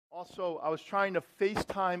Also, I was trying to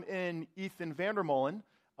FaceTime in Ethan Vandermolen.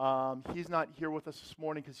 He's not here with us this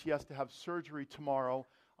morning because he has to have surgery tomorrow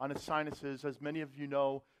on his sinuses. As many of you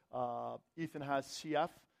know, Ethan has CF,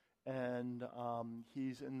 and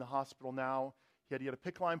he's in the hospital now. He had to get a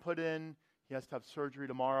PICC line put in. He has to have surgery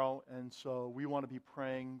tomorrow, and so we want to be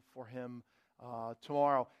praying for him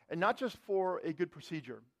tomorrow. And not just for a good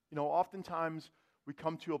procedure. You know, oftentimes we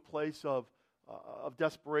come to a place of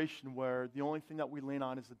desperation where the only thing that we lean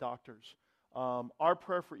on is the doctors. Our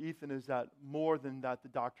prayer for Ethan is that more than that the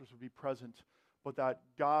doctors would be present, but that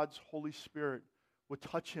God's Holy Spirit would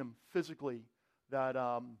touch him physically, that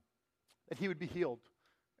he would be healed.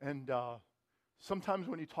 And sometimes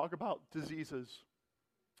when you talk about diseases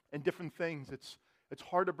and different things, it's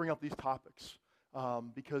hard to bring up these topics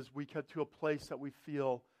because we get to a place that we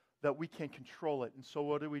feel that we can't control it. And so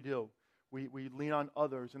what do? We lean on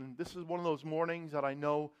others. And this is one of those mornings that I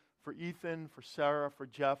know for Ethan, for Sarah, for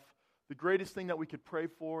Jeff, the greatest thing that we could pray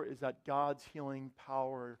for is that God's healing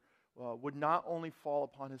power would not only fall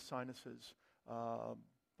upon his sinuses,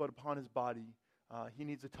 but upon his body. He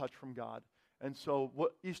needs a touch from God. And so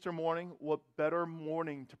Easter morning, what better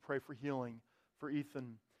morning to pray for healing for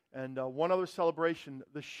Ethan. And one other celebration,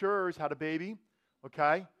 the Schurs had a baby,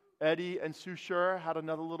 okay? Eddie and Sue Schur had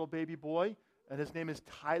another little baby boy, and his name is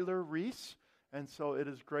Tyler Reese. And so it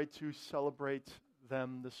is great to celebrate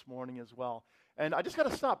them this morning as well. And I just got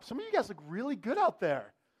to stop. Some of you guys look really good out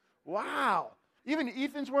there. Wow. Even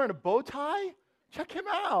Ethan's wearing a bow tie. Check him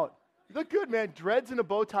out. You look good, man. Dreads and a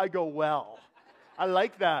bow tie go well. I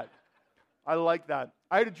like that. I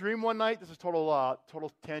had a dream one night. This is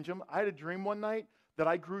total tangent. I had a dream one night that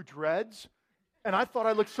I grew dreads, and I thought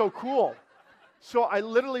I looked so cool. So I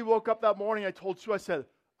literally woke up that morning. I told Sue, I said,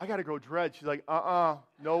 I got to grow dreads. She's like,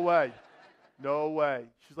 no way. No way.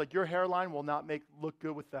 She's like, your hairline will not look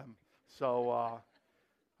good with them. So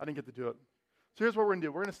I didn't get to do it. So here's what we're going to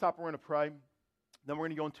do. We're going to stop. We're going to pray. Then we're going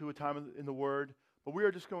to go into a time in the Word. But we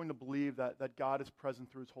are just going to believe that God is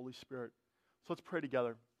present through his Holy Spirit. So let's pray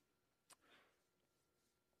together.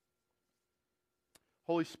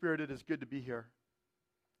 Holy Spirit, it is good to be here.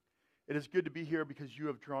 It is good to be here because you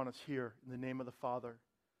have drawn us here in the name of the Father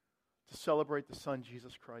to celebrate the Son,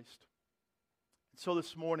 Jesus Christ. And so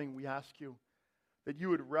this morning we ask you that you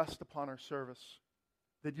would rest upon our service,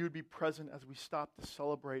 that you would be present as we stop to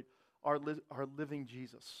celebrate our living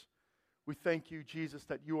Jesus. We thank you, Jesus,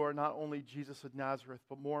 that you are not only Jesus of Nazareth,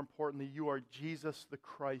 but more importantly, you are Jesus the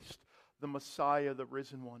Christ, the Messiah, the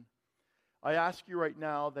risen one. I ask you right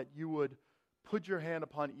now that you would put your hand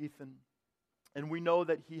upon Ethan. And we know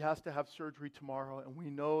that he has to have surgery tomorrow, and we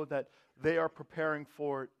know that they are preparing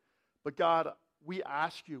for it. But God, we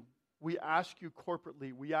ask you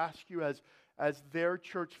corporately, we ask you as their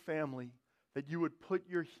church family, that you would put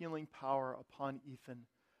your healing power upon Ethan,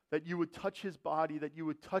 that you would touch his body, that you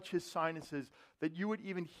would touch his sinuses, that you would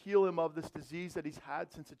even heal him of this disease that he's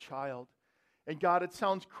had since a child. And God, it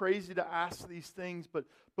sounds crazy to ask these things, but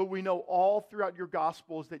we know all throughout your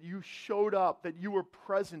Gospels that you showed up, that you were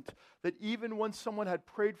present, that even when someone had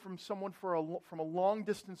prayed from someone from a long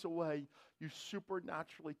distance away, you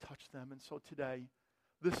supernaturally touched them. And so today,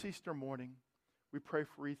 this Easter morning, we pray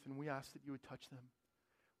for Ethan. We ask that you would touch them.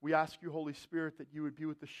 We ask you, Holy Spirit, that you would be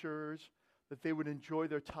with the Schurs, that they would enjoy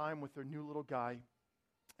their time with their new little guy.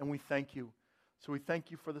 And we thank you. So we thank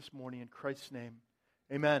you for this morning in Christ's name.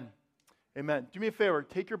 Amen. Amen. Do me a favor,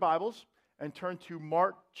 take your Bibles and turn to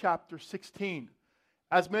Mark chapter 16.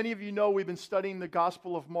 As many of you know, we've been studying the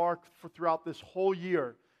Gospel of Mark throughout this whole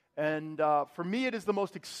year. And for me, it is the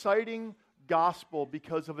most exciting gospel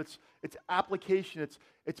because of its application,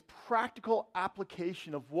 its practical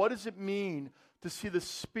application of what does it mean to see the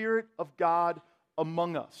Spirit of God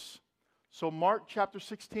among us. So Mark chapter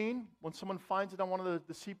 16, when someone finds it on one of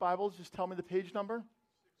the seat Bibles, just tell me the page number.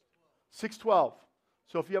 612.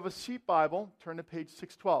 So if you have a seat Bible, turn to page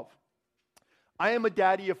 612. I am a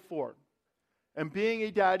daddy of 4. And being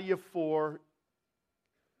a daddy of 4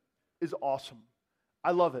 is awesome.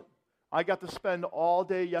 I love it. I got to spend all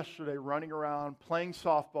day yesterday running around, playing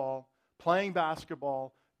softball, playing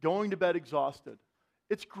basketball, going to bed exhausted.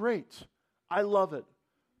 It's great. I love it.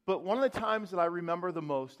 But one of the times that I remember the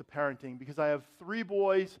most of parenting, because I have 3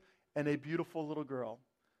 boys and a beautiful little girl.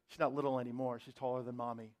 She's not little anymore. She's taller than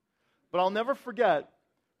mommy. But I'll never forget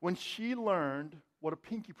when she learned what a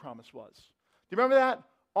pinky promise was. Do you remember that?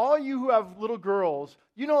 All you who have little girls,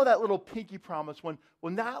 you know that little pinky promise.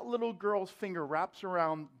 When that little girl's finger wraps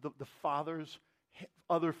around the father's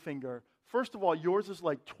other finger, first of all, yours is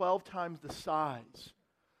like 12 times the size.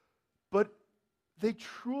 But they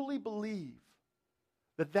truly believe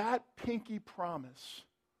that pinky promise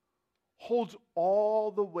holds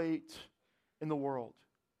all the weight in the world.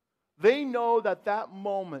 They know that that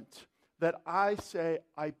moment that I say,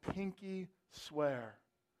 I pinky swear,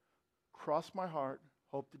 cross my heart,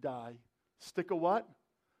 hope to die, stick a what?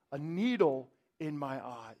 A needle in my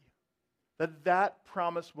eye. That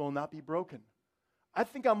promise will not be broken. I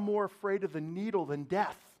think I'm more afraid of the needle than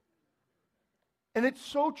death. And it's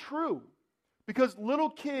so true. Because little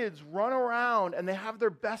kids run around and they have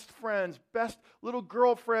their best friends, best little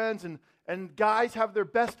girlfriends, and guys have their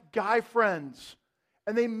best guy friends.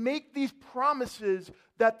 And they make these promises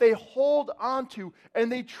that they hold on to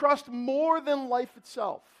and they trust more than life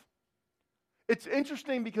itself. It's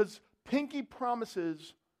interesting because pinky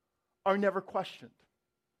promises are never questioned.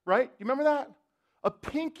 Right? You remember that? A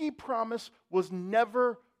pinky promise was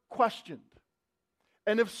never questioned.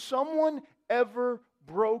 And if someone ever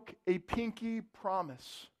broke a pinky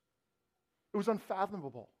promise, it was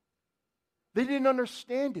unfathomable. They didn't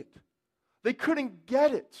understand it. They couldn't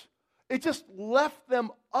get it. It just left them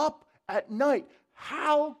up at night.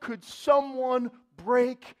 How could someone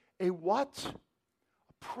break a what?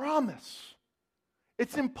 A promise.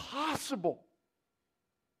 It's impossible.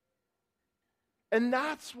 And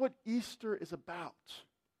that's what Easter is about.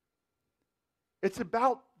 It's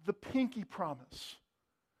about the pinky promise.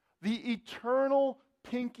 The eternal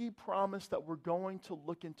pinky promise that we're going to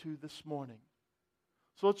look into this morning.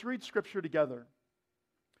 So let's read Scripture together.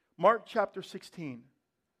 Mark chapter 16.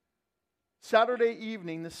 Saturday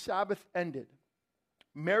evening, the Sabbath ended.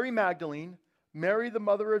 Mary Magdalene, Mary the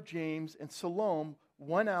mother of James, and Salome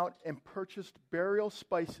went out and purchased burial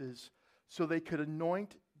spices so they could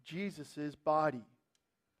anoint Jesus' body.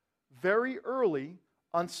 Very early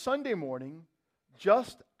on Sunday morning,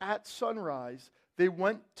 just at sunrise, they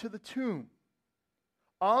went to the tomb.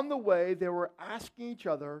 On the way, they were asking each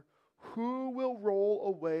other, who will roll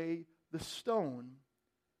away the stone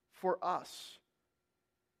for us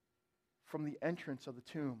from the entrance of the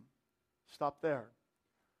tomb? Stop there.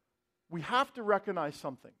 We have to recognize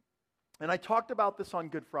something. And I talked about this on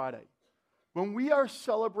Good Friday. When we are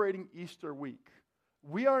celebrating Easter week,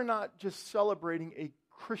 we are not just celebrating a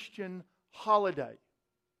Christian holiday.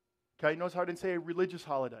 Okay, notice how I didn't say a religious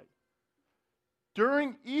holiday.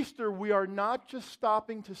 During Easter, we are not just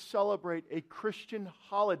stopping to celebrate a Christian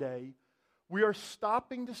holiday. We are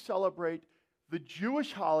stopping to celebrate the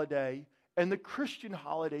Jewish holiday and the Christian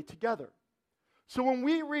holiday together. So when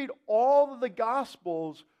we read all of the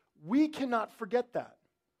Gospels, we cannot forget that.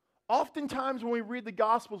 Oftentimes when we read the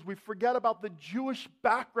Gospels, we forget about the Jewish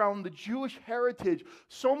background, the Jewish heritage.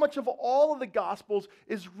 So much of all of the Gospels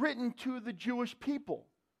is written to the Jewish people.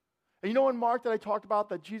 And you know in Mark that I talked about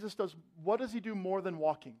that Jesus does, what does he do more than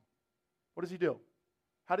walking? What does he do?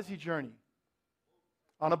 How does he journey?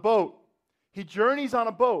 On a boat. He journeys on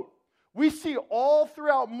a boat. We see all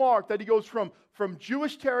throughout Mark that he goes from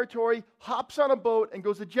Jewish territory, hops on a boat, and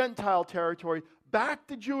goes to Gentile territory, back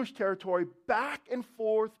to Jewish territory, back and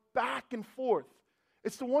forth, back and forth.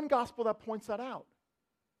 It's the one gospel that points that out.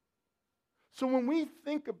 So when we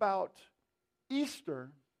think about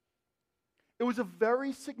Easter, it was a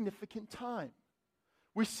very significant time.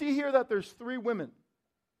 We see here that there's three women,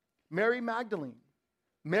 Mary Magdalene,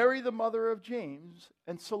 Mary the mother of James,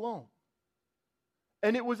 and Salome.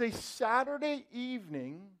 And it was a Saturday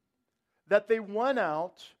evening that they went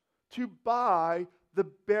out to buy the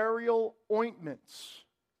burial ointments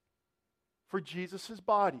for Jesus'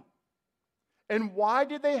 body. And why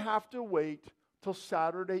did they have to wait till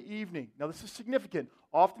Saturday evening? Now, this is significant.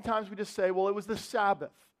 Oftentimes we just say, well, it was the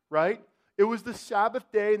Sabbath, right? It was the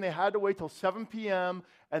Sabbath day, and they had to wait till 7 p.m.,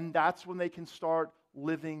 and that's when they can start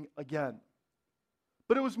living again.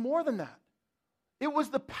 But it was more than that. It was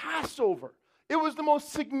the Passover. It was the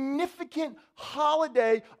most significant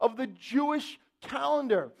holiday of the Jewish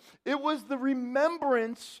calendar. It was the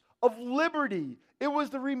remembrance of liberty. It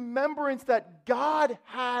was the remembrance that God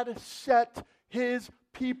had set his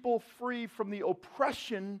people free from the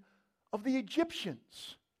oppression of the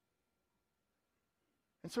Egyptians.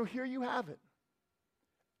 And so here you have it.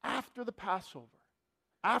 After the Passover,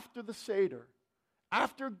 after the Seder,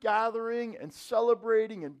 after gathering and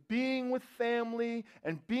celebrating and being with family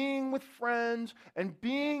and being with friends and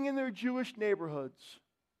being in their Jewish neighborhoods,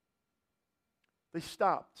 they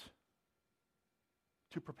stopped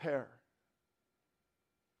to prepare.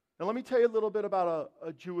 Now let me tell you a little bit about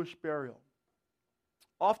a Jewish burial.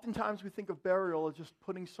 Oftentimes we think of burial as just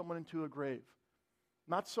putting someone into a grave.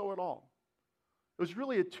 Not so at all. It was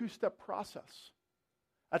really a two-step process.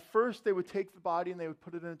 At first they would take the body and they would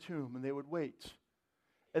put it in a tomb and they would wait.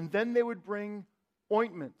 And then they would bring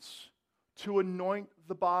ointments to anoint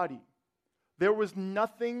the body. There was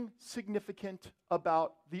nothing significant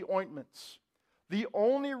about the ointments. The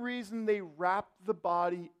only reason they wrapped the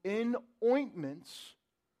body in ointments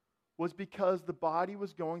was because the body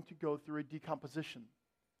was going to go through a decomposition.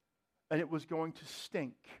 And it was going to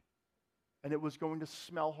stink. And it was going to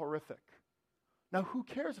smell horrific. Now, who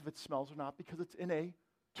cares if it smells or not because it's in a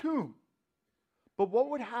tomb? But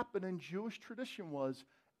what would happen in Jewish tradition was,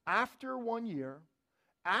 after 1 year,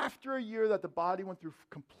 after a year that the body went through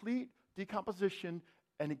complete decomposition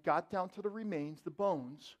and it got down to the remains, the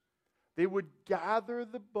bones, they would gather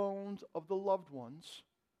the bones of the loved ones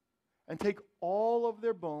and take all of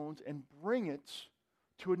their bones and bring it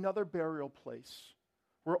to another burial place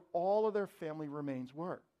where all of their family remains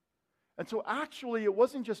were. And so actually, it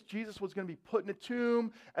wasn't just Jesus was going to be put in a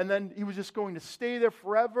tomb and then he was just going to stay there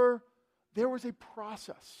forever. There was a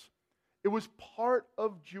process. It was part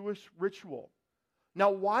of Jewish ritual.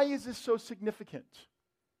 Now, why is this so significant?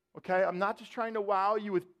 Okay, I'm not just trying to wow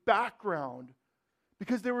you with background,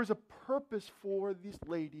 because there was a purpose for these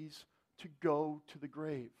ladies to go to the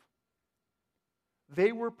grave.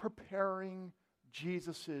 They were preparing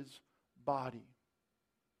Jesus' body.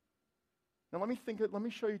 Now let me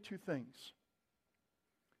show you two things.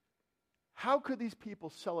 How could these people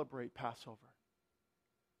celebrate Passover?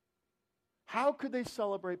 How could they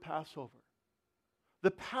celebrate Passover?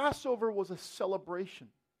 The Passover was a celebration.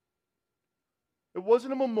 It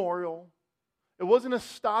wasn't a memorial. It wasn't a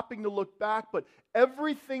stopping to look back, but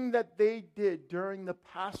everything that they did during the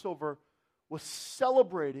Passover was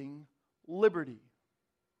celebrating liberty.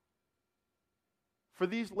 For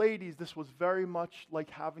these ladies, this was very much like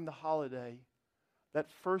having the holiday, that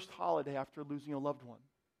first holiday after losing a loved one.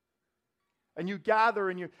 And you gather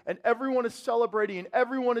and everyone is celebrating and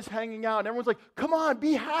everyone is hanging out and everyone's like, come on,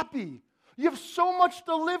 be happy. You have so much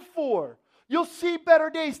to live for. You'll see better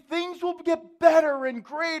days. Things will get better and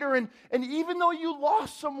greater. And even though you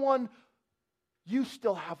lost someone, you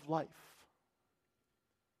still have life.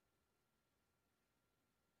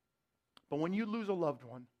 But when you lose a loved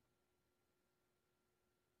one,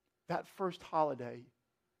 that first holiday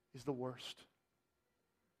is the worst.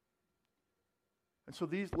 And so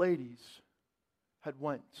these ladies had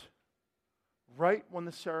went right when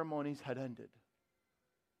the ceremonies had ended.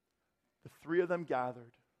 The three of them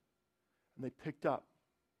gathered, and they picked up,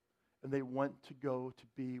 and they went to go to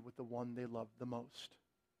be with the one they loved the most.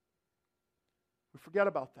 We forget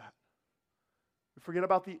about that. We forget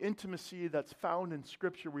about the intimacy that's found in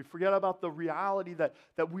Scripture. We forget about the reality that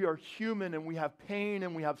we are human and we have pain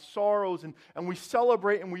and we have sorrows and we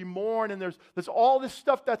celebrate and we mourn, and there's all this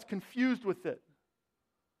stuff that's confused with it.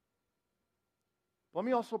 Let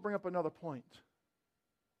me also bring up another point.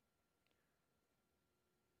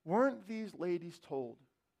 Weren't these ladies told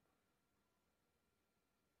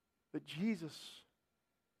that Jesus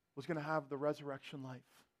was going to have the resurrection life?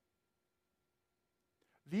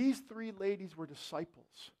 These three ladies were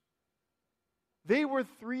disciples. They were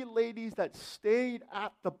three ladies that stayed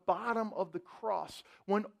at the bottom of the cross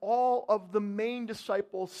when all of the main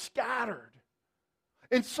disciples scattered.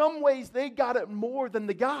 In some ways, they got it more than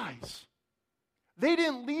the guys. They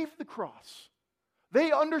didn't leave the cross.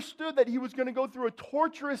 They understood that he was going to go through a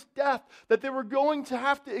torturous death, that they were going to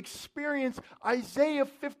have to experience Isaiah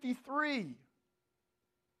 53.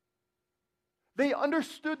 They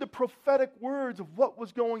understood the prophetic words of what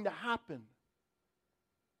was going to happen.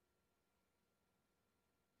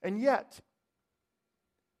 And yet,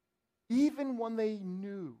 even when they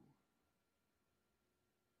knew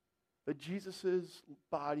that Jesus'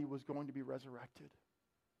 body was going to be resurrected,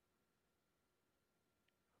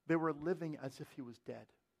 they were living as if he was dead.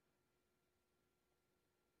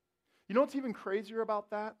 You know what's even crazier about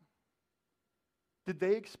that? Did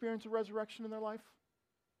they experience a resurrection in their life?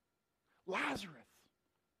 Lazarus.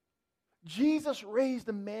 Jesus raised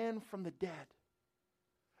a man from the dead.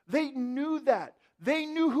 They knew that. They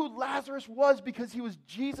knew who Lazarus was because he was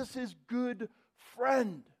Jesus' good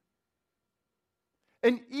friend.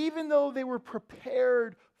 And even though they were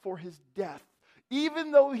prepared for his death,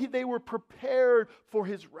 even though they were prepared for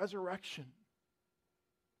his resurrection,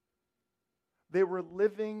 they were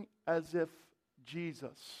living as if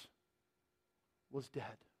Jesus was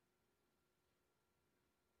dead,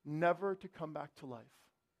 never to come back to life.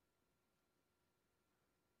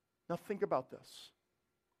 Now think about this.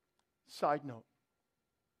 Side note.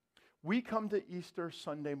 We come to Easter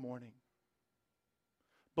Sunday morning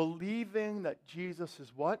believing that Jesus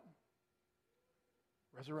is what?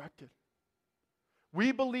 Resurrected.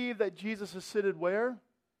 We believe that Jesus is seated where?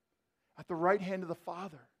 At the right hand of the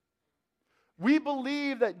Father. We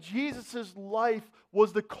believe that Jesus' life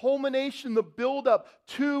was the culmination, the buildup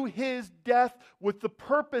to his death with the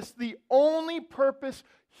purpose, the only purpose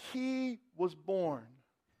he was born,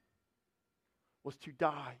 was to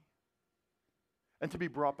die and to be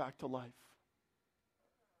brought back to life.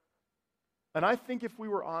 And I think if we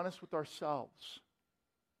were honest with ourselves,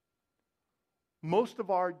 most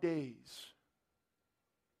of our days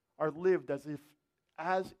are lived as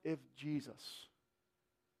if Jesus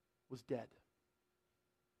was dead.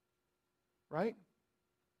 Right?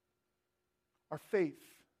 Our faith,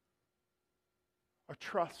 our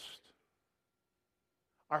trust,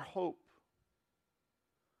 our hope.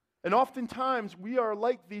 And oftentimes we are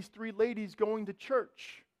like these three ladies going to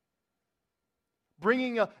church,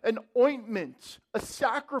 bringing an ointment, a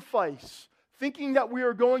sacrifice, thinking that we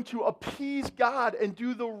are going to appease God and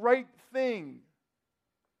do the right thing.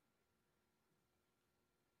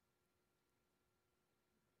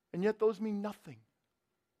 And yet those mean nothing.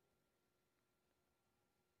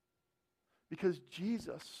 Because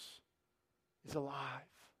Jesus is alive.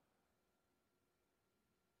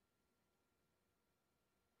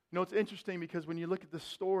 You know, it's interesting because when you look at the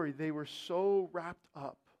story, they were so wrapped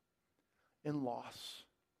up in loss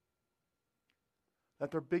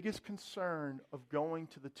that their biggest concern of going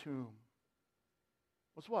to the tomb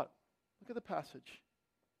was what? Look at the passage.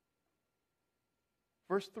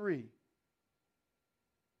 Verse 3.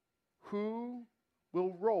 Who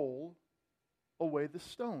will roll away the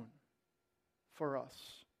stone for us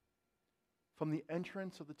from the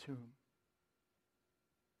entrance of the tomb?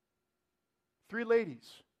 Three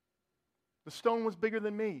ladies. The stone was bigger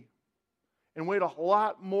than me and weighed a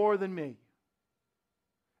lot more than me.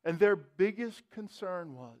 And their biggest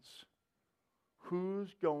concern was,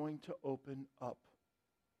 who's going to open up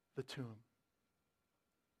the tomb?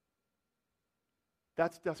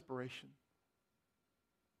 That's desperation.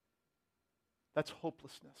 That's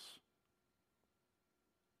hopelessness.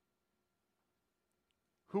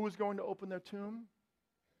 Who was going to open their tomb?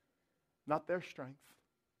 Not their strength.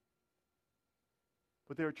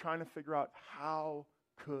 But they were trying to figure out, how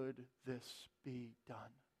could this be done?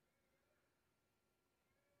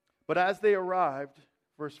 But as they arrived,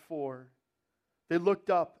 verse 4, they looked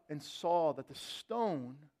up and saw that the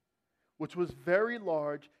stone, which was very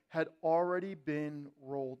large, had already been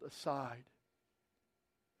rolled aside.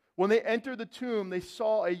 When they entered the tomb, they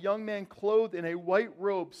saw a young man clothed in a white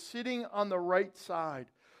robe sitting on the right side.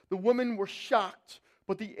 The women were shocked,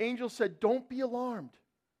 but the angel said, "Don't be alarmed.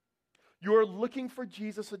 You are looking for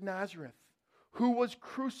Jesus of Nazareth, who was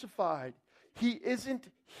crucified. He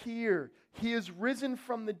isn't here. He is risen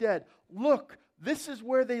from the dead. Look, this is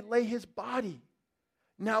where they lay his body.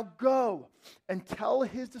 Now go and tell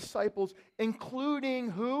his disciples,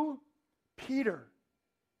 including who? Peter,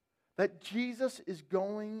 that Jesus is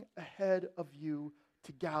going ahead of you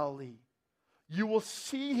to Galilee. You will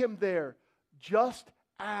see him there, just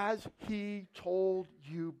as he told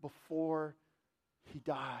you before he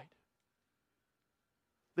died."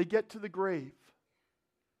 They get to the grave.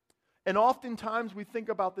 And oftentimes we think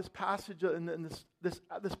about this passage and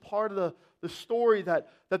this part of the story that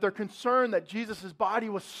they're concerned that Jesus' body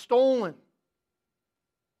was stolen.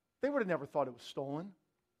 They would have never thought it was stolen,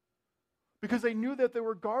 because they knew that there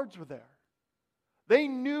were guards were there. They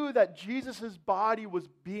knew that Jesus' body was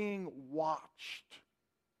being watched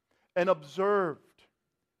and observed,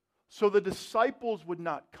 so the disciples would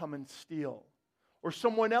not come and steal, or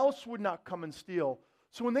someone else would not come and steal.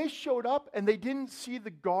 So when they showed up and they didn't see the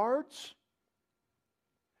guards,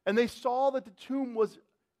 and they saw that the tomb was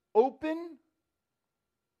open,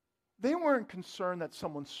 they weren't concerned that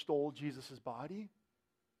someone stole Jesus' body.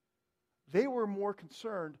 They were more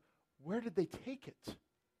concerned, where did they take it?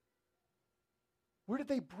 Where did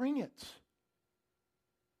they bring it?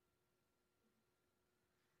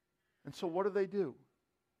 And so what do?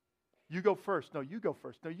 You go first. No, you go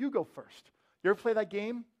first. No, you go first. You ever play that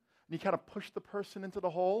game? And you kind of push the person into the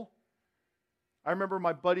hole? I remember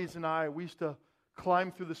my buddies and I, we used to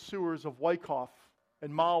climb through the sewers of Wyckoff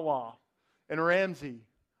and Mahwah and Ramsey.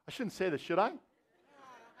 I shouldn't say this, should I?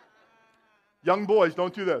 Young boys,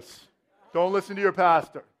 don't do this. Don't listen to your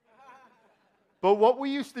pastor. But what we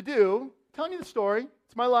used to do, I'm telling you the story,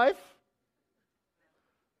 it's my life.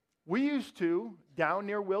 We used to, down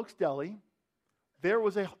near Wilkes Deli, there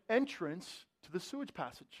was an entrance to the sewage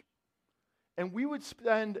passage. And we would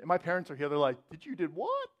spend, my parents are here, they're like, did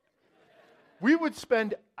what? We would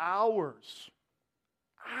spend hours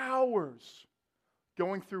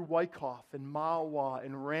going through Wyckoff and Mahwah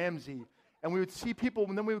and Ramsey. And we would see people,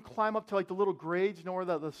 and then we would climb up to like the little grades, you know where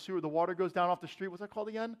the sewer, the water goes down off the street. What's that called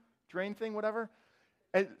again? Drain thing, whatever.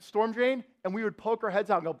 And storm drain. And we would poke our heads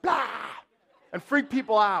out and go, blah! and freak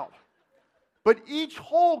people out. But each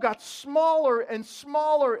hole got smaller and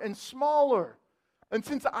smaller and smaller. And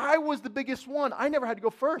since I was the biggest one, I never had to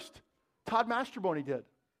go first. Todd Masterboni did.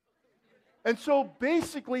 And so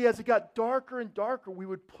basically, as it got darker and darker, we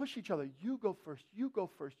would push each other. You go first, you go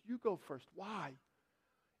first, you go first. Why?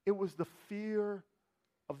 It was the fear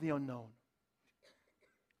of the unknown.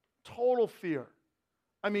 Total fear.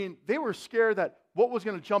 I mean, they were scared that what was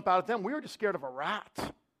going to jump out at them. We were just scared of a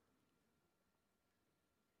rat.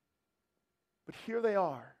 But here they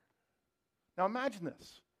are. Now imagine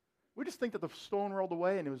this. We just think that the stone rolled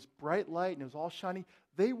away and it was bright light and it was all shiny.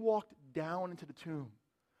 They walked down into the tomb.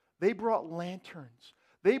 They brought lanterns.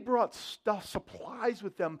 They brought stuff, supplies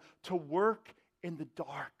with them to work in the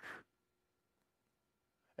dark.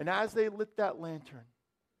 And as they lit that lantern,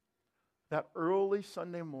 that early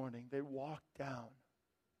Sunday morning, they walked down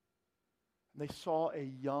and they saw a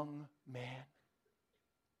young man,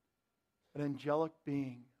 an angelic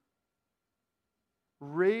being,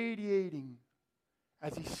 radiating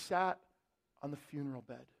as he sat on the funeral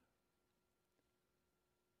bed.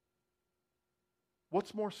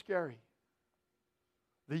 What's more scary?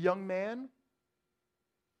 The young man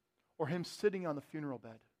or him sitting on the funeral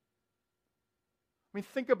bed? I mean,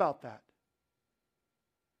 think about that.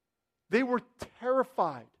 They were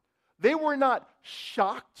terrified. They were not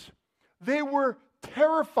shocked. They were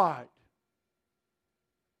terrified.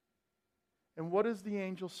 And what does the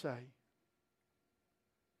angel say?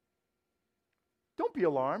 Don't be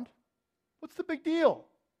alarmed. What's the big deal?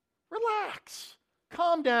 Relax.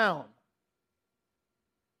 Calm down.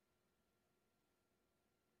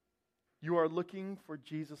 You are looking for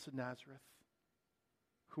Jesus of Nazareth,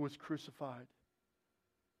 who was crucified.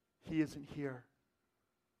 He isn't here.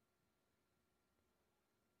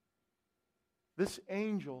 This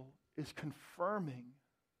angel is confirming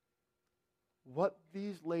what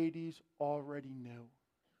these ladies already knew.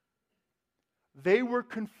 They were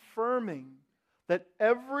confirming that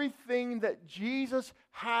everything that Jesus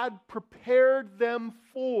had prepared them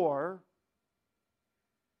for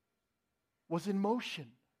was in motion.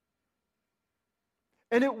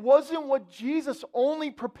 And it wasn't what Jesus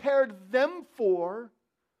only prepared them for,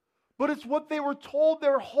 but it's what they were told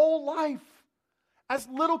their whole life as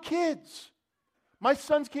little kids. My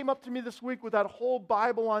sons came up to me this week with that whole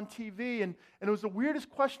Bible on TV, and it was the weirdest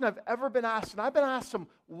question I've ever been asked. And I've been asked some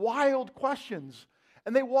wild questions.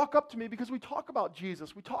 And they walk up to me because we talk about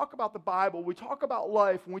Jesus, we talk about the Bible, we talk about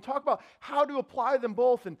life, and we talk about how to apply them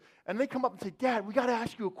both. And they come up and say, Dad, we got to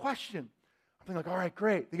ask you a question. I'm like, all right,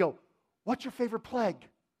 great. They go, what's your favorite plague?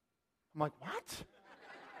 I'm like, what?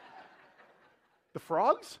 The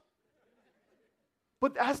frogs?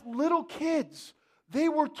 But as little kids, they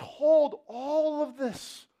were told all of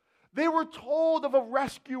this. They were told of a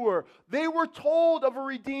rescuer. They were told of a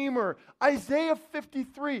redeemer. Isaiah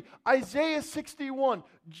 53, Isaiah 61,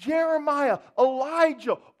 Jeremiah,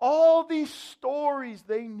 Elijah, all these stories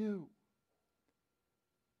they knew.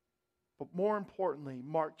 But more importantly,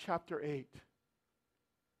 Mark chapter 8,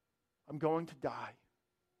 I'm going to die.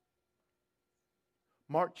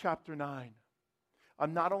 Mark chapter 9,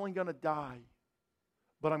 I'm not only going to die,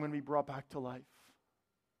 but I'm going to be brought back to life.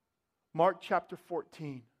 Mark chapter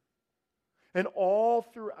 14. And all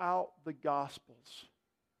throughout the Gospels,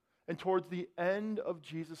 and towards the end of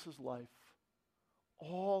Jesus' life,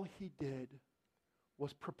 all he did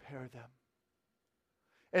was prepare them.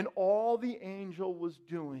 And all the angel was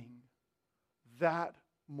doing that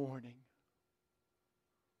morning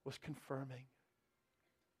was confirming.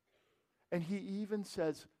 And he even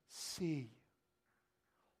says, see,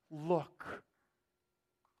 look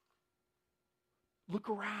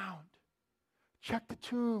around, check the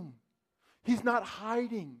tomb. He's not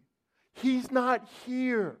hiding. He's not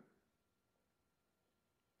here.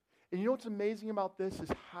 And you know what's amazing about this is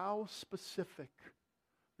how specific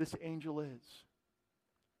this angel is.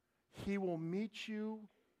 He will meet you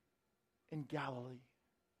in Galilee.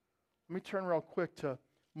 Let me turn real quick to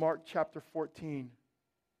Mark chapter 14.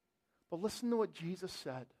 But listen to what Jesus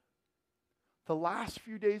said. The last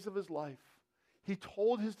few days of his life, he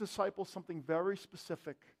told his disciples something very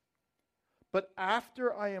specific. But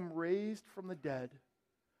after I am raised from the dead,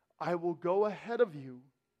 I will go ahead of you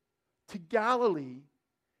to Galilee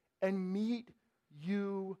and meet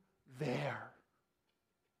you there.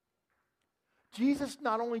 Jesus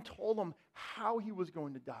not only told them how he was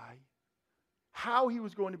going to die, how he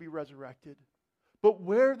was going to be resurrected, but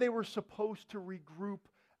where they were supposed to regroup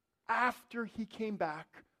after he came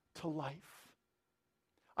back to life.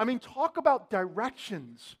 I mean, talk about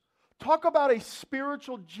directions. Talk about a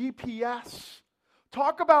spiritual GPS.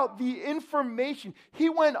 Talk about the information. He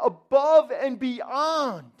went above and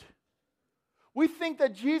beyond. We think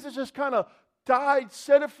that Jesus just kind of died,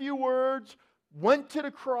 said a few words, went to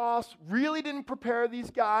the cross, really didn't prepare these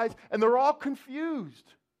guys, and they're all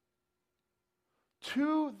confused.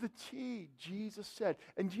 To the T, Jesus said.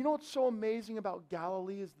 And do you know what's so amazing about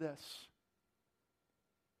Galilee is this?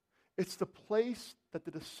 It's the place that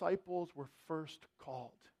the disciples were first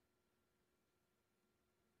called.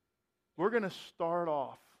 We're going to start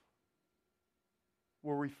off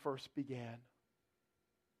where we first began.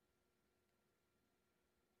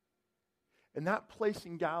 And that place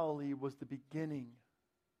in Galilee was the beginning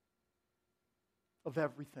of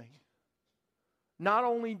everything. Not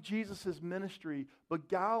only Jesus' ministry, but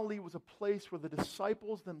Galilee was a place where the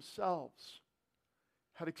disciples themselves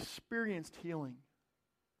had experienced healing,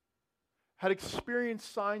 had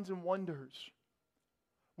experienced signs and wonders,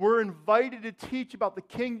 were invited to teach about the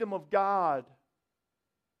kingdom of God,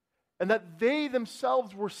 and that they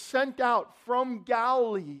themselves were sent out from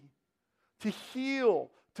Galilee to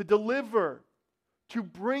heal, to deliver, to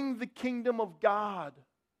bring the kingdom of God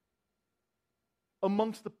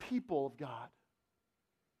amongst the people of God.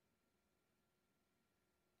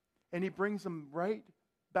 And he brings them right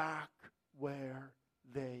back where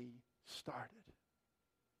they started.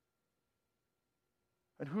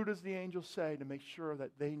 And who does the angel say to make sure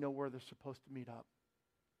that they know where they're supposed to meet up?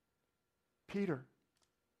 Peter.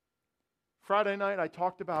 Friday night I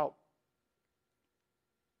talked about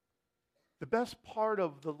the best part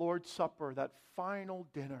of the Lord's Supper, that final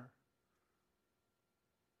dinner,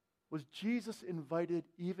 was Jesus invited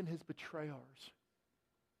even his betrayers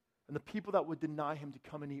and the people that would deny him to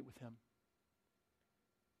come and eat with him.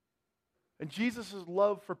 And Jesus'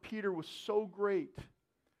 love for Peter was so great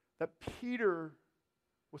that Peter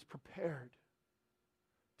was prepared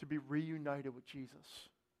to be reunited with Jesus.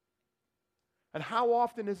 And how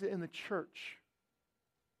often is it in the church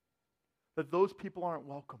that those people aren't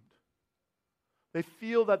welcomed? They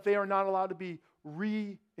feel that they are not allowed to be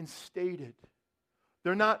reinstated.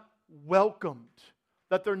 They're not welcomed.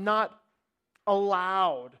 That they're not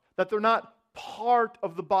allowed. That they're not part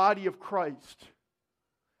of the body of Christ.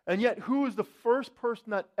 And yet, who is the first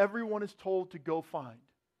person that everyone is told to go find?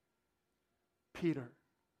 Peter.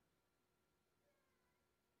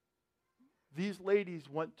 These ladies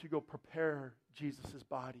went to go prepare Jesus'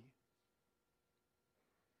 body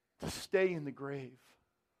to stay in the grave.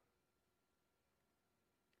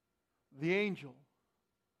 The angel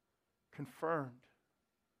confirmed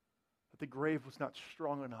that the grave was not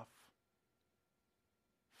strong enough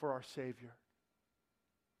for our Savior.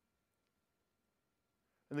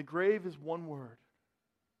 And the grave is one word.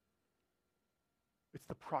 It's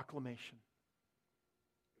the proclamation.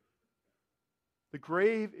 The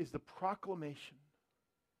grave is the proclamation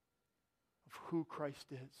of who Christ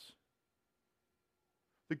is.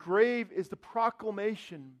 The grave is the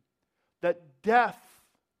proclamation that death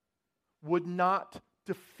would not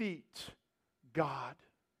defeat God.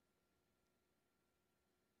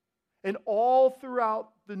 And all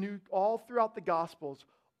throughout the Gospels,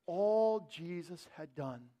 all Jesus had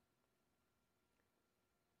done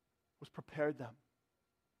was prepared them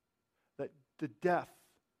that the death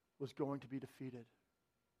was going to be defeated.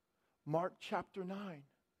 Mark chapter 9.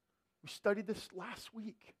 We studied this last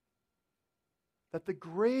week. That the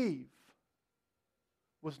grave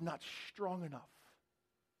was not strong enough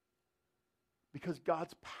because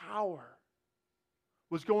God's power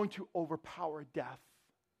was going to overpower death.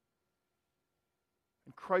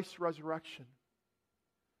 And Christ's resurrection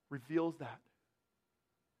reveals that.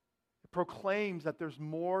 It proclaims that there's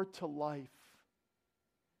more to life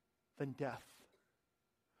than death.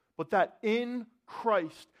 But that in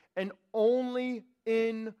Christ, and only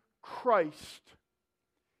in Christ,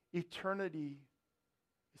 eternity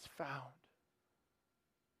is found.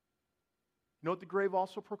 You know what the grave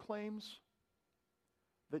also proclaims?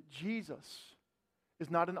 That Jesus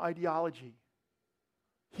is not an ideology.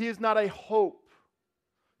 He is not a hope.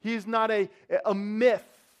 He is not a myth.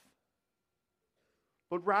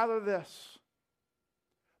 But rather this,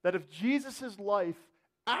 that if Jesus' life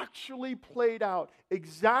actually played out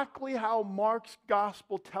exactly how Mark's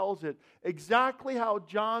gospel tells it, exactly how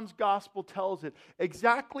John's gospel tells it,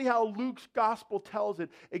 exactly how Luke's gospel tells it,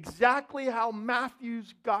 exactly how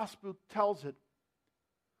Matthew's gospel tells it,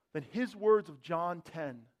 then his words of John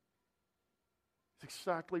 10 is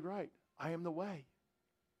exactly right. I am the way.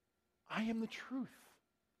 I am the truth.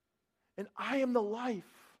 And I am the life.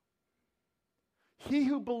 He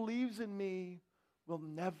who believes in me will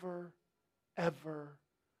never, ever,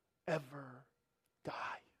 ever die.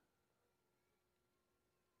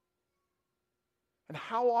 And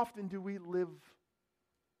how often do we live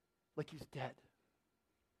like he's dead?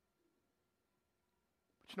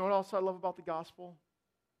 you know what else I love about the gospel?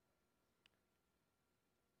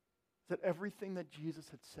 That everything that Jesus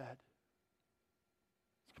had said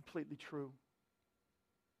is completely true.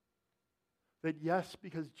 That yes,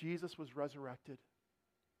 because Jesus was resurrected,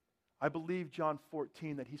 I believe John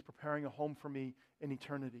 14 that he's preparing a home for me in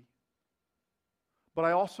eternity. But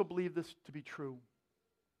I also believe this to be true.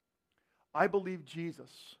 I believe Jesus,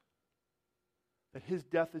 that his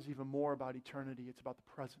death is even more about eternity. It's about the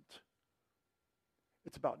present.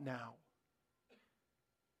 It's about now.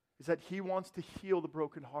 Is that he wants to heal the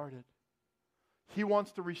brokenhearted. He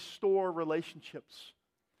wants to restore relationships.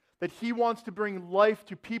 That he wants to bring life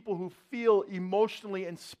to people who feel emotionally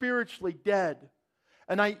and spiritually dead.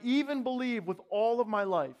 And I even believe with all of my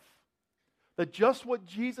life that just what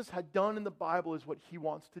Jesus had done in the Bible is what he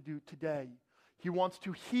wants to do today. He wants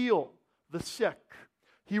to heal the sick.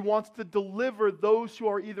 He wants to deliver those who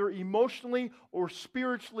are either emotionally or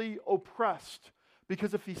spiritually oppressed.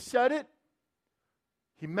 Because if he said it,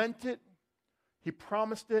 he meant it, he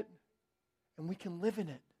promised it, and we can live in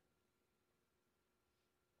it.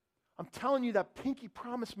 I'm telling you that pinky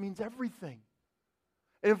promise means everything.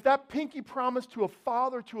 And if that pinky promise to a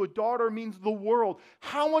father, to a daughter means the world,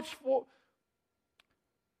 how much more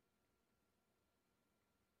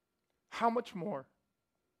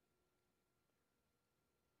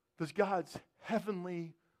does God's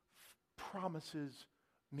heavenly promises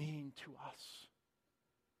mean to us?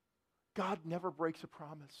 God never breaks a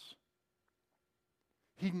promise.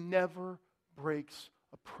 He never breaks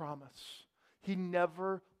a promise. He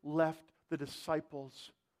never left the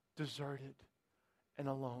disciples deserted and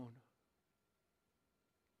alone.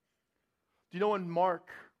 Do you know in Mark,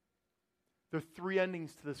 there are 3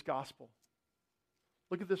 endings to this gospel?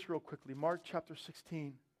 Look at this real quickly. Mark chapter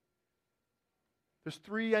 16. There's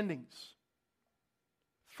 3 endings.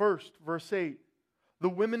 First, verse 8. The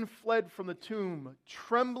women fled from the tomb,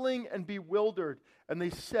 trembling and bewildered, and they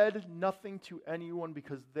said nothing to anyone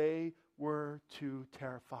because they were too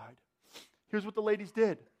terrified. Here's what the ladies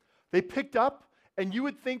did. They picked up, and you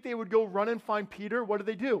would think they would go run and find Peter. What did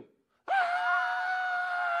they do?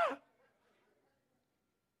 Ah!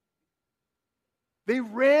 They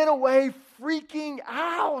ran away freaking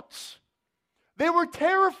out. They were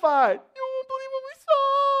terrified. You won't believe what we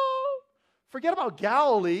saw. Forget about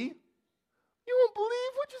Galilee. You won't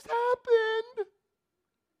believe what just happened.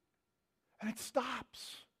 And it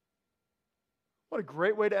stops. What a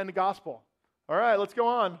great way to end the gospel. All right, let's go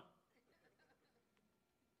on.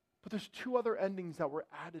 But there's 2 other endings that were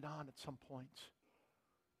added on at some point.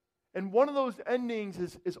 And one of those endings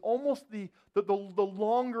is almost the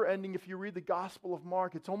longer ending if you read the Gospel of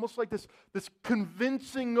Mark. It's almost like this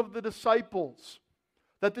convincing of the disciples.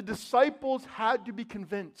 That the disciples had to be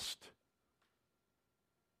convinced.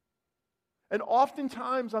 And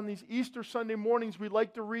oftentimes on these Easter Sunday mornings, we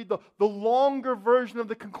like to read the longer version of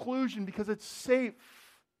the conclusion because it's safe.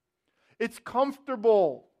 It's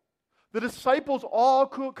comfortable. The disciples all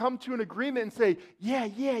could come to an agreement and say, yeah.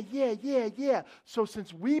 So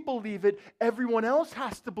since we believe it, everyone else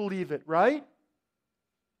has to believe it, right?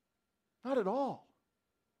 Not at all.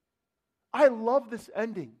 I love this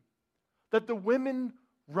ending. That the women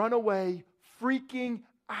run away freaking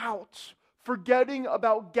out, forgetting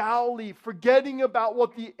about Galilee, forgetting about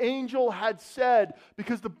what the angel had said.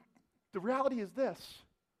 Because the reality is this.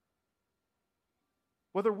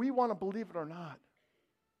 Whether we want to believe it or not,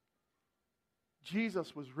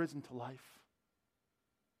 Jesus was risen to life.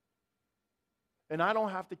 And I don't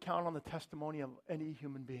have to count on the testimony of any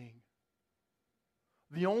human being.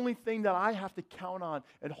 The only thing that I have to count on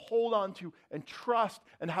and hold on to and trust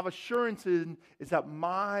and have assurance in is that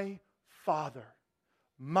my Father,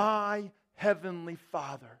 my Heavenly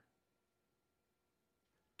Father,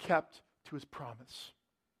 kept to his promise.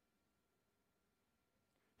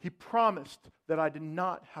 He promised that I did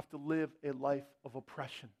not have to live a life of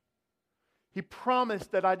oppression. He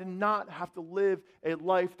promised that I did not have to live a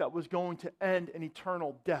life that was going to end in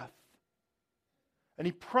eternal death. And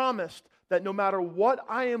he promised that no matter what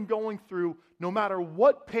I am going through, no matter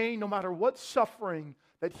what pain, no matter what suffering,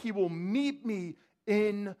 that he will meet me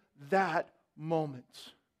in that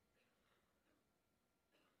moment.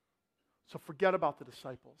 So forget about the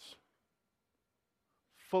disciples.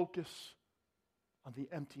 Focus on the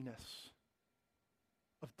emptiness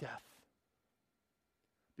of death.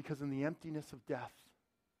 Because in the emptiness of death,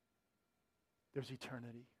 there's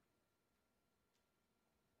eternity.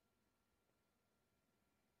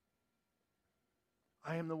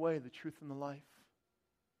 I am the way, the truth, and the life.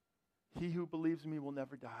 He who believes in me will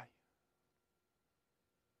never die.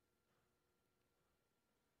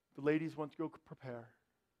 The ladies went to go prepare.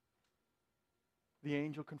 The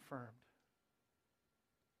angel confirmed.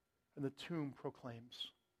 and the tomb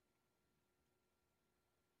proclaims.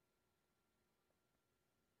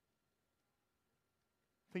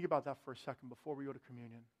 Think about that for a second before we go to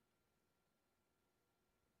communion.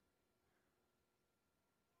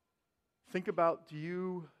 Think about, do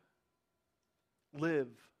you live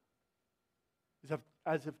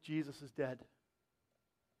as if Jesus is dead?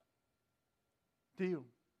 Do you?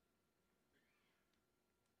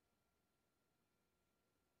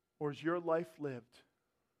 Or is your life lived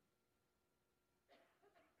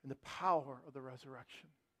in the power of the resurrection?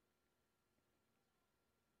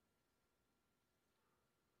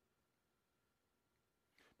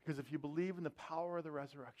 Because if you believe in the power of the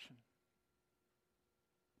resurrection,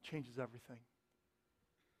 it changes everything.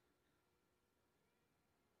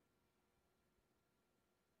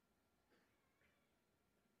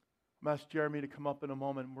 I'm going to ask Jeremy to come up in a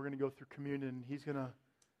moment, and we're going to go through communion, and he's going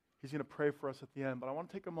to pray for us at the end. But I want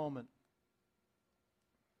to take a moment.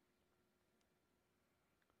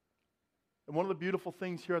 And one of the beautiful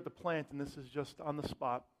things here at the plant, and this is just on the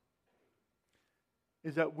spot,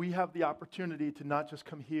 is that we have the opportunity to not just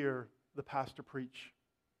come hear the pastor preach.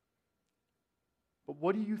 But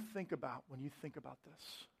what do you think about when you think about this?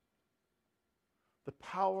 The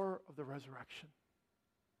power of the resurrection.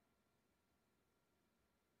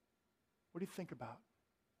 What do you think about,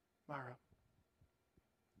 Myra?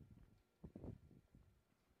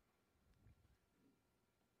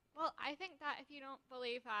 Well, I think that if you don't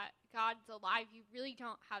believe that God's alive, you really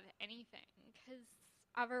don't have anything, because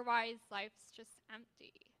otherwise life's just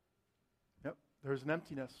empty. Yep, there's an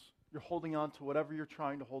emptiness. You're holding on to whatever you're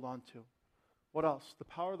trying to hold on to. What else? The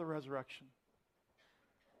power of the resurrection.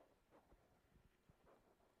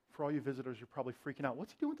 For all you visitors, you're probably freaking out.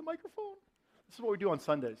 What's he doing with the microphone? This is what we do on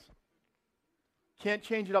Sundays. Can't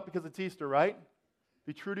change it up because it's Easter, right?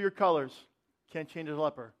 Be true to your colors. Can't change a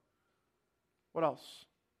leper. What else?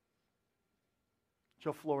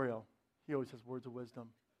 Joe Florio. He always has words of wisdom.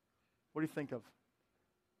 What do you think of?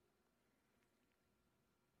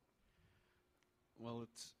 Well,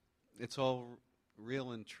 it's all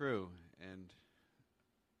real and true, and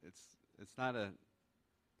it's not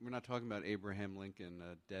we're not talking about Abraham Lincoln,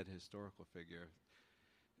 a dead historical figure.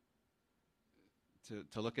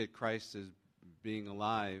 To look at Christ as being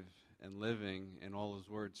alive and living, and all his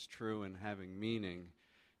words true and having meaning,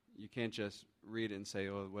 you can't just read it and say,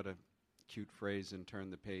 "Oh, what a cute phrase," and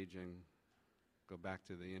turn the page and go back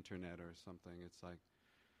to the internet or something. It's like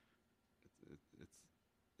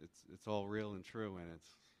it's all real and true, and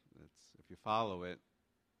it's if you follow it,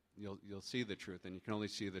 you'll see the truth, and you can only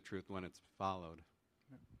see the truth when it's followed.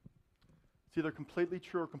 It's either completely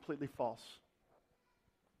true or completely false.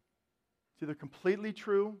 It's either completely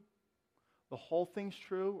true, the whole thing's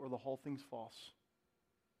true, or the whole thing's false.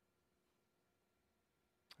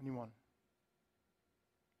 Anyone?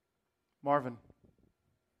 Marvin,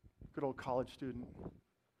 good old college student.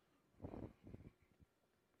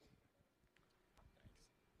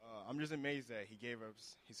 I'm just amazed that he gave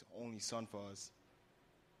us his only son for us.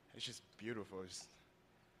 It's just beautiful.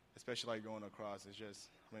 Especially like going across.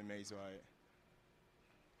 I'm amazed by it.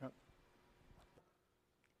 Yep.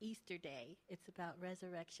 Easter Day. It's about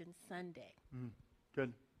Resurrection Sunday.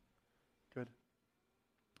 Good. Good.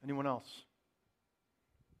 Anyone else?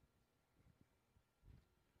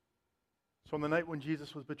 So on the night when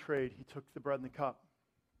Jesus was betrayed, he took the bread and the cup.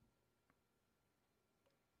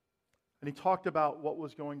 And he talked about what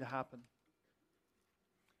was going to happen.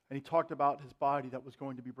 And he talked about his body that was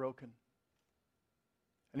going to be broken.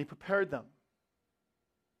 And he prepared them.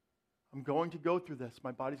 I'm going to go through this.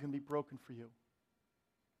 My body's going to be broken for you.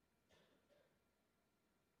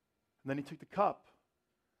 And then he took the cup.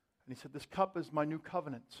 And he said, this cup is my new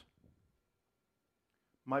covenant.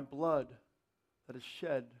 My blood that is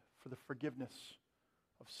shed for the forgiveness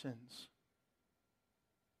of sins.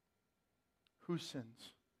 Whose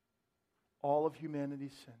sins? All of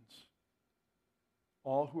humanity's sins.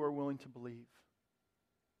 All who are willing to believe.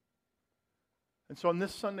 And so on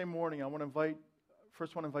this Sunday morning, I want to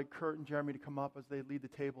invite Kurt and Jeremy to come up as they lead the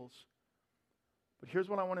tables. But here's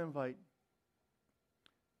what I want to invite.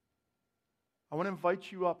 I want to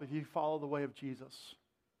invite you up if you follow the way of Jesus.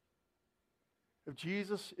 If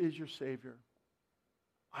Jesus is your Savior,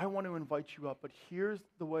 I want to invite you up, but here's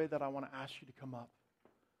the way that I want to ask you to come up.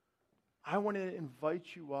 I want to invite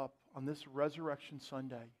you up on this Resurrection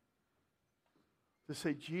Sunday to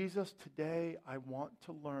say, Jesus, today I want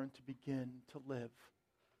to learn to begin to live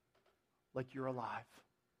like you're alive.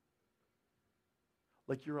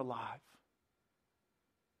 Like you're alive.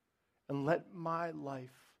 And let my life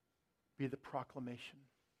be the proclamation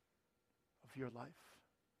of your life.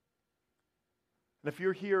 And if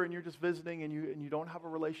you're here and you're just visiting and you don't have a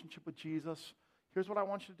relationship with Jesus, here's what I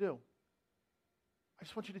want you to do. I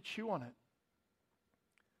just want you to chew on it.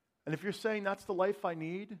 And if you're saying that's the life I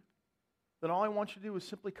need, then all I want you to do is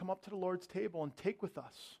simply come up to the Lord's table and take with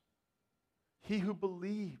us. He who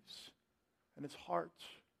believes in his heart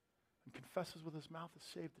and confesses with his mouth is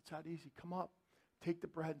saved. It's that easy. Come up, take the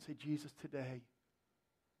bread and say, Jesus, today,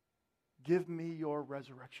 give me your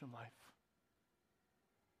resurrection life.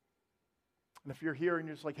 And if you're here and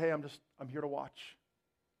you're just like, hey, I'm here to watch.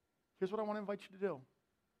 Here's what I want to invite you to do.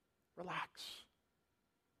 Relax.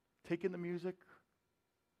 Take in the music.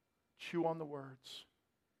 Chew on the words.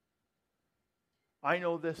 I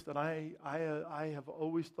know this, that I have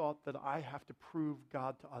always thought that I have to prove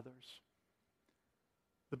God to others.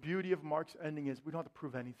 The beauty of Mark's ending is we don't have to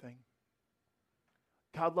prove anything.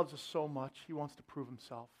 God loves us so much, he wants to prove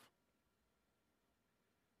himself.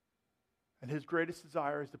 And his greatest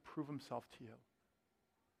desire is to prove himself to you.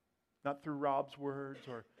 Not through Rob's words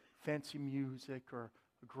or fancy music or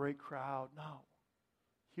a great crowd. No.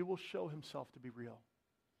 He will show himself to be real.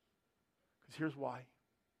 Because here's why.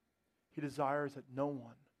 He desires that no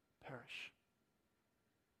one perish,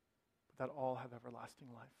 but that all have everlasting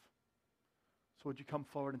life. So would you come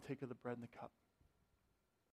forward and take of the bread and the cup?